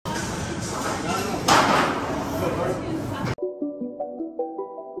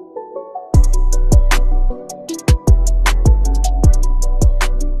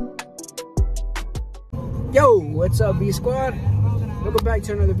What's up, B Squad? Welcome back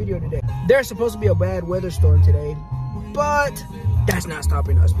to another video today. There's supposed to be a bad weather storm today, but that's not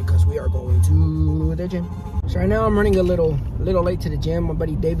stopping us because we are going to the gym. So right now I'm running a little late to the gym. My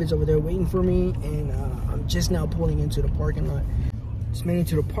buddy David's over there waiting for me, and I'm just now pulling into the parking lot. Just made it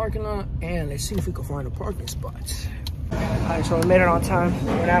to the parking lot, and let's see if we can find a parking spot. Alright, so I made it on time.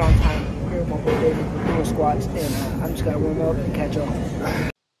 We're not on time. We're here with my boy David. We're doing squats, and I'm just gonna warm up and catch up.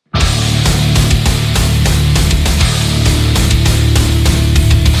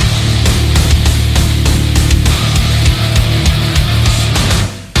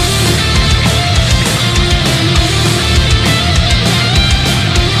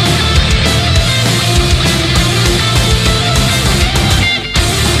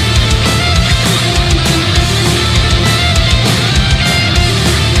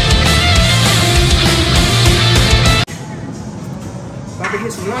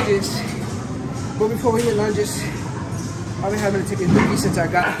 Hit some lunges, but before we hit lunges, I've been having to take a pee since I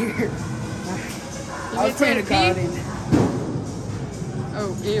got here. I was praying to God and...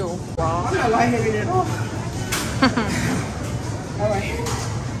 Oh, ew. Wow, I'm not lightheaded at all. Alright,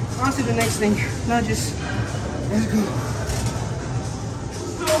 on to the next thing. Lunges. Let's go.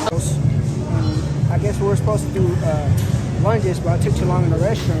 I guess we were supposed to do lunges, but I took too long in the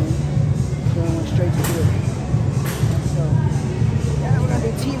restroom, so I went straight to do it.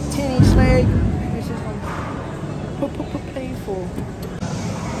 10 each leg. This is painful.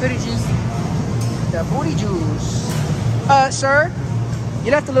 Booty juice. The booty juice. Sir,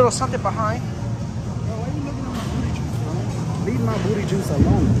 you left a little something behind. Bro, why are you looking at my booty juice, bro? Leave my booty juice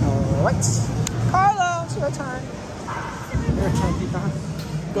alone. Alright. Carlo, it's your turn. Your turn, Pita.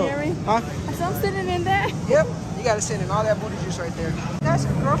 Go. Gary? Huh? So I'm sitting in there? Yep. You gotta sit in all that booty juice right there. That's a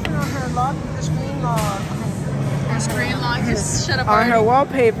girlfriend on her lock, the screen lock. Screen lock, just shut up on already. her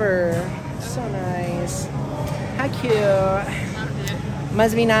wallpaper. So nice. How cute.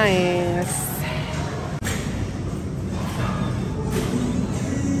 Must be nice.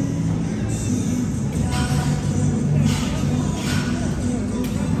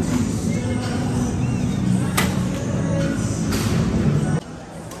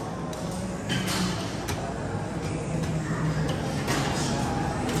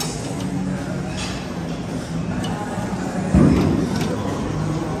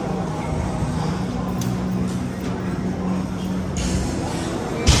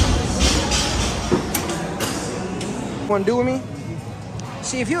 Want to do with me?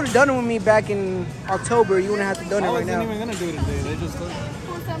 See, if you would have done it with me back in October, you wouldn't have to done it right now. I wasn't even gonna do it today. They just looked.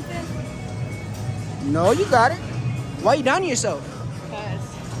 Pull something? No, you got it. Why you downing yourself? Because.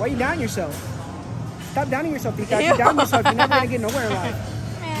 Why you downing yourself? Stop downing yourself. If you down yourself, you're never gonna get nowhere in life.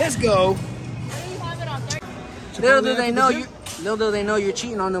 Let's go. Little do they know you're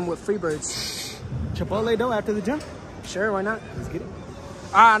cheating on them with Freebirds. Chipotle though after the gym? Sure, why not? Let's get it.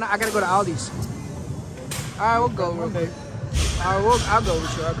 I gotta go to Aldi's. Alright, we'll go real quick. Alright, I'll go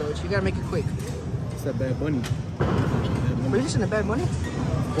with you. I'll go with you. You gotta make it quick. It's that Bad Bunny. Were you listening to Bad Bunny?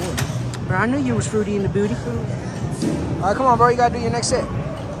 Bro, I knew you was fruity in the booty. Alright, come on, bro. You gotta do your next set.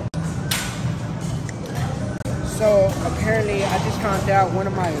 So, apparently, I just found out one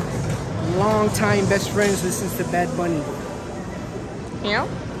of my longtime best friends listens to Bad Bunny. Yeah?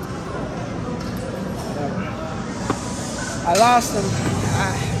 I lost him.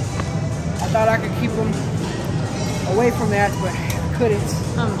 I thought I could keep him away from that, but I couldn't.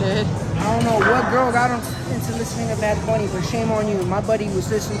 I'm dead. I don't know what girl got him into listening to Bad Bunny, but shame on you. My buddy was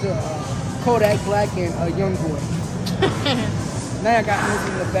listening to Kodak Black and YoungBoy. Now I got him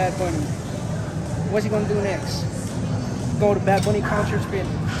listening to Bad Bunny. What's he gonna do next? Go to Bad Bunny concert, spend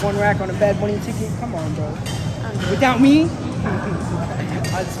 $1 rack on a Bad Bunny ticket? Come on, bro. Without me?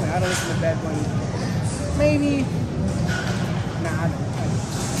 I don't listen to Bad Bunny. Maybe. Nah, I don't.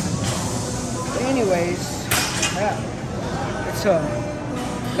 But anyways, yeah. It's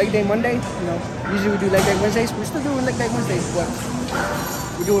leg day Monday. You know, usually we do leg day Wednesdays. We're still doing leg day Wednesdays, but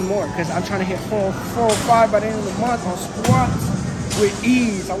we're doing more because I'm trying to hit 4 or 5 by the end of the month on squats with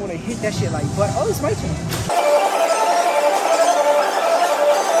ease. I want to hit that shit like butt. Oh, it's my turn.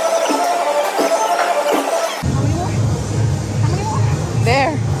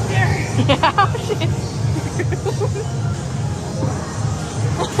 There. Yeah, shit.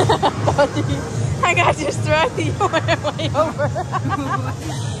 I got distracted. You went way over.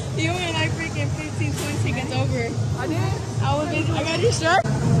 You went like freaking 15, 20 seconds over. I did? I got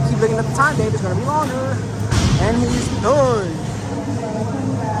distracted. Keep looking at the time, babe. It's gonna be longer. And he's done.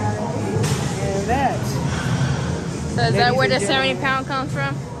 And that. So is that where the 70-pound comes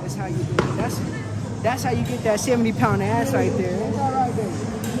from? That's how you do it. That's how you get that 70-pound ass right there. That's all right, baby.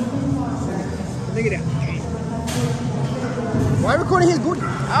 Look at that. Why recording his booty?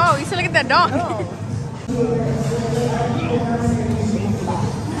 Oh, you should look at that dog. No.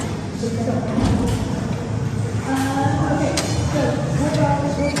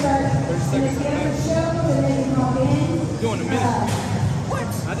 Doing a minute. What?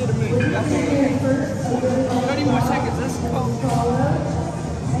 I did a minute. 30 more seconds. Let's go. Come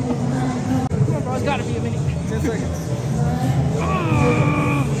on, bro. It's gotta be a minute. 10 seconds.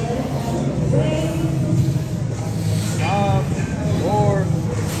 5, 4,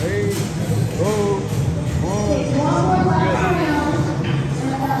 3, 2, 1.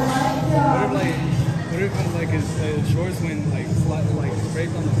 What if like his shorts went like flat, like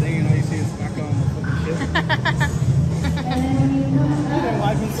scraped on the thing, and all you see is back on the fucking shit? You didn't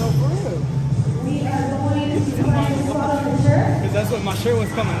like himself for real. Because that's what my shirt was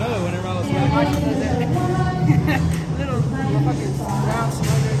coming up whenever I was wearing. Little fucking brown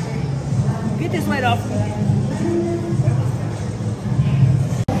sweater. Get this weight off.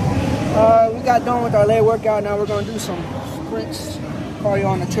 We got done with our leg workout. Now we're gonna do some sprints. Cardio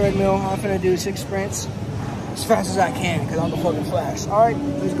on the treadmill. I'm finna do 6 sprints as fast as I can because I'm the fucking Flash. All right,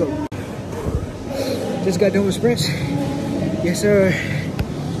 let's go. Just got done with sprints. Yes, sir.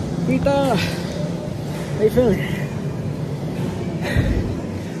 Rita, how you feeling?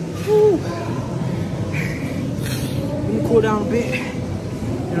 Woo. Let me cool down a bit,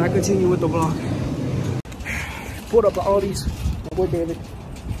 and I continue with the vlog. Pulled up at Aldi's. My boy David.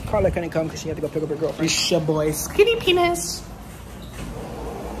 Carla couldn't come because she had to go pick up her girlfriend. It's your boy, Skinny Penis.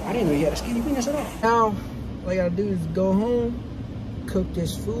 I didn't know you had a skinny penis at all. Now, all I gotta do is go home, cook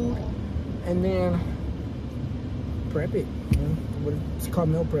this food, and then prep it. You know? It's called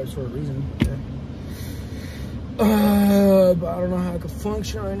meal preps for a reason. Okay? But I don't know how I can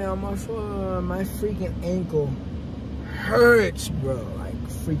function right now. My freaking ankle hurts, bro. Like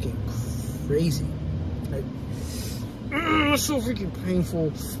freaking crazy. Like, it's so freaking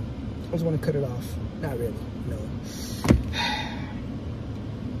painful. I just want to cut it off. Not really, no.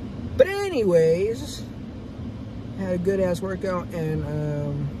 But anyways, had a good ass workout, and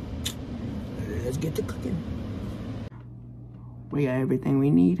let's get to cooking. We got everything we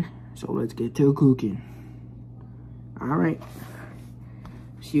need, so let's get to cooking. All right,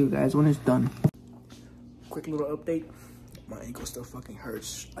 see you guys when it's done. Quick little update. My ankle still fucking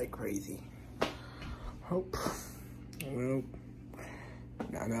hurts like crazy. Hope. Well,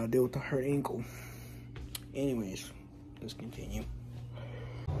 now I gotta deal with the hurt ankle. Anyways, let's continue.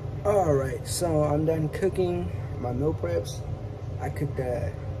 All right, so I'm done cooking my meal preps. I cooked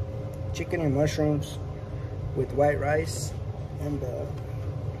chicken and mushrooms with white rice, and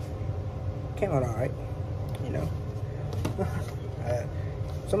came out all right, you know.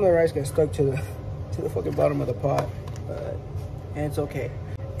 Some of the rice got stuck to the fucking bottom of the pot, and it's okay.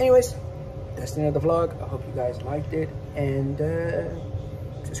 Anyways, that's the end of the vlog. I hope you guys liked it, and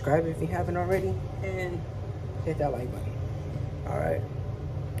subscribe if you haven't already, and hit that like button. All right.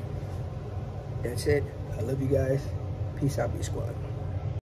 That's it. I love you guys. Peace out, B Squad.